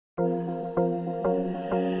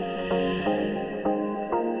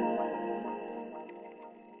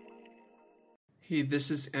Hey,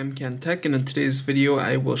 this is AmCan Tech, and in today's video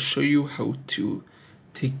I will show you how to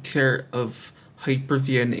take care of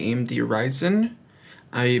Hyper-V and AMD Ryzen.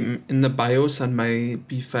 I'm in the BIOS on my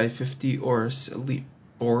B550 Aorus Elite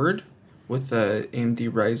board with the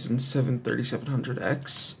AMD Ryzen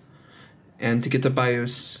 3700X. And to get the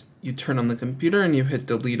BIOS, you turn on the computer and you hit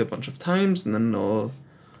delete a bunch of times, and then it'll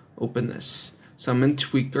open this. So I'm in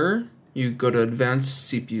Tweaker. You go to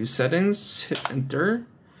Advanced CPU Settings, hit Enter.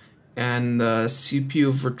 And the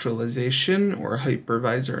CPU virtualization, or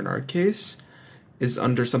hypervisor in our case, is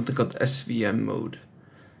under something called SVM mode.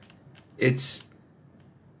 It's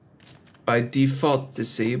by default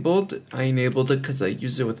disabled. I enabled it because I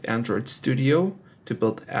use it with Android Studio to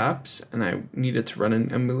build apps, and I needed to run an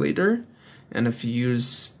emulator. And if you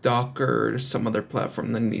use Docker or some other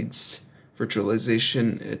platform that needs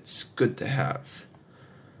virtualization, it's good to have.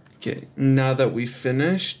 Okay, now that we've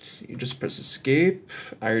finished, you just press escape.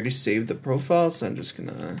 I already saved the profile, so I'm just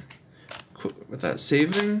gonna quit without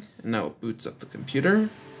saving, and now it boots up the computer.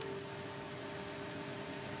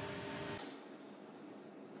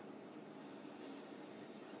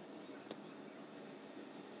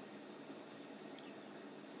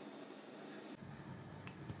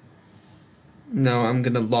 Now I'm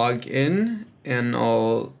gonna log in, and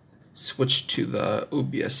I'll switch to the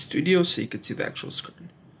OBS Studio so you can see the actual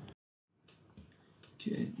screen.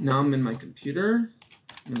 Okay, now I'm in my computer.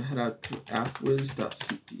 I'm gonna head out to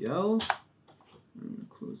appwiz.cpl. I'm gonna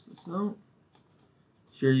close this out.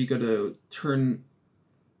 Here you gotta turn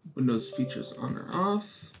Windows features on or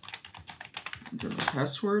off. Enter my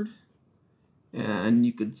password. And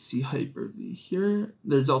you could see Hyper-V here.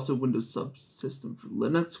 There's also Windows Subsystem for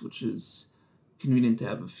Linux, which is convenient to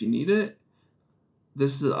have if you need it.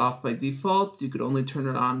 This is off by default. You could only turn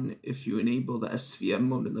it on if you enable the SVM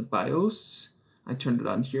mode in the BIOS. I turned it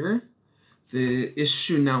on here. The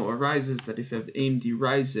issue now arises that if you have AMD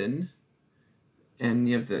Ryzen and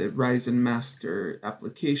you have the Ryzen Master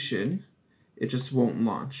application, it just won't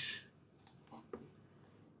launch.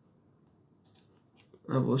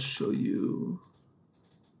 I will show you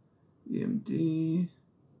AMD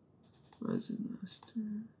Ryzen Master.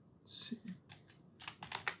 Let's see.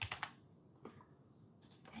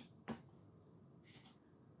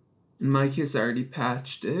 In my case, I already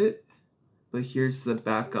patched it. But here's the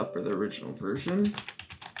backup or the original version.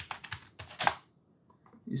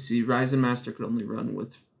 You see, Ryzen Master could only run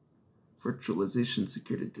with virtualization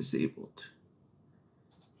security disabled.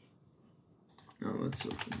 Now let's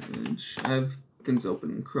open Edge. I have things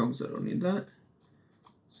open in Chrome, so I don't need that.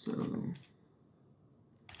 So, go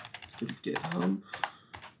to GitHub.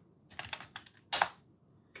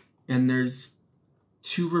 And there's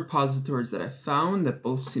two repositories that I found that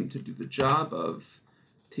both seem to do the job of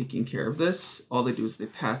taking care of this. All they do is they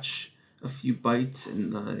patch a few bytes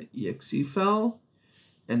in the exe file,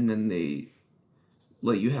 and then they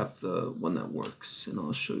let you have the one that works, and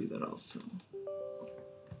I'll show you that also.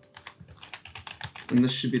 And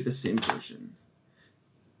this should be the same version.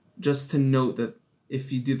 Just to note that if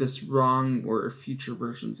you do this wrong or future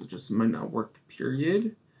versions, it just might not work,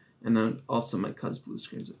 period. And then also might cause blue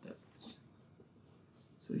screens of deaths.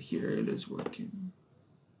 So here it is working.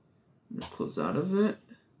 I'm gonna close out of it.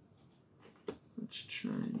 Let's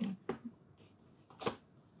try.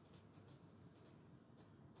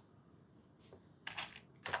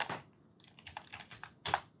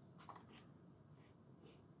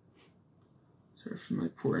 Sorry for my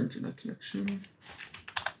poor internet connection.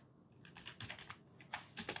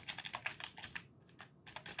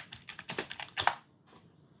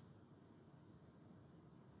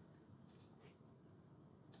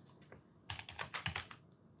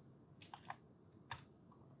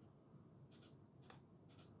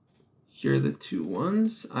 Here are the two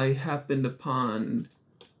ones. I happened upon,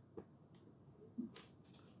 I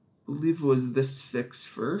believe it was this fix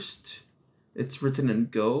first. It's written in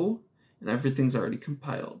Go, and everything's already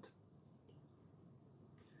compiled.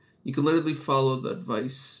 You can literally follow the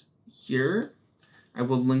advice here. I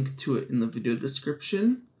will link to it in the video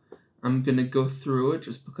description. I'm gonna go through it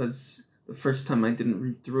just because the first time I didn't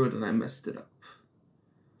read through it and I messed it up.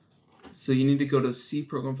 So you need to go to C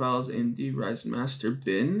Program Files, AMD Ryzen Master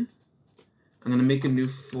bin. I'm gonna make a new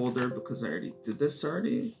folder because I already did this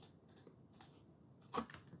already. Let's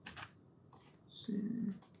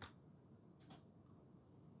see.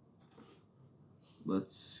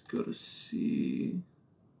 Let's go to C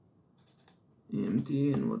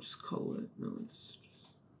AMD, and we'll just call it, no, let's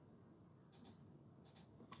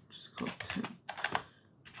just call it temp,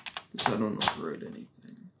 because I don't overwrite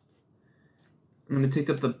anything. I'm gonna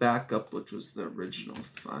take up the backup, which was the original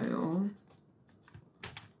file.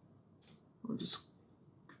 I'll just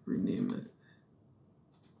rename it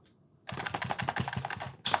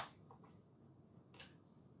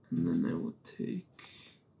And then I will take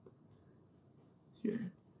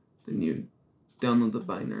here. Then you download the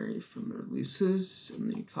binary from the releases, and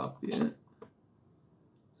then you copy it.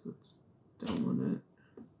 So let's download it.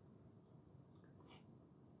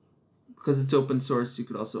 Because it's open source, you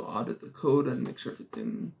could also audit the code and make sure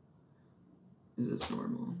everything is as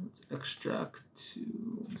normal. Let's extract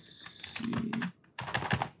to C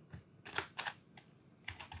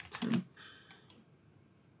temp.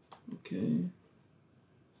 Okay.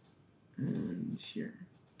 And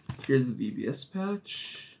here's the VBS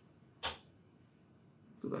patch.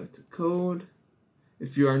 Go back to code.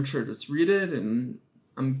 If you aren't sure, just read it, and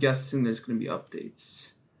I'm guessing there's going to be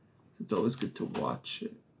updates. So it's always good to watch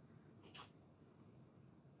it.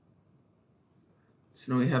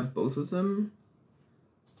 So now we have both of them,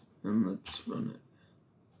 and let's run it.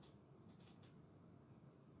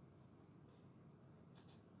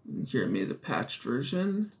 And here I made the patched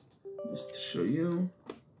version, just to show you.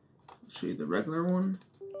 I'll show you the regular one.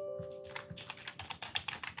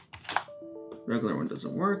 Regular one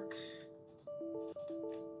doesn't work.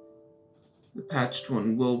 The patched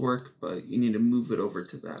one will work, but you need to move it over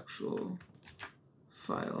to the actual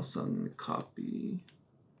file. So I'm going to copy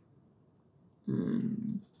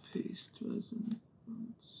and paste Ryzen.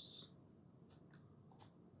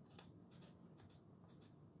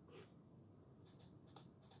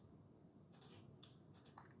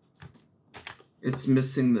 It's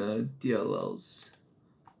missing the DLLs,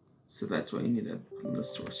 so that's why you need to put in the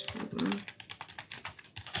source folder.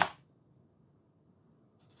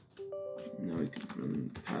 Now we can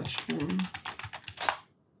run the patched one,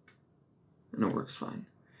 and it works fine.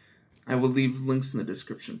 I will leave links in the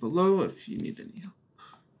description below if you need any help.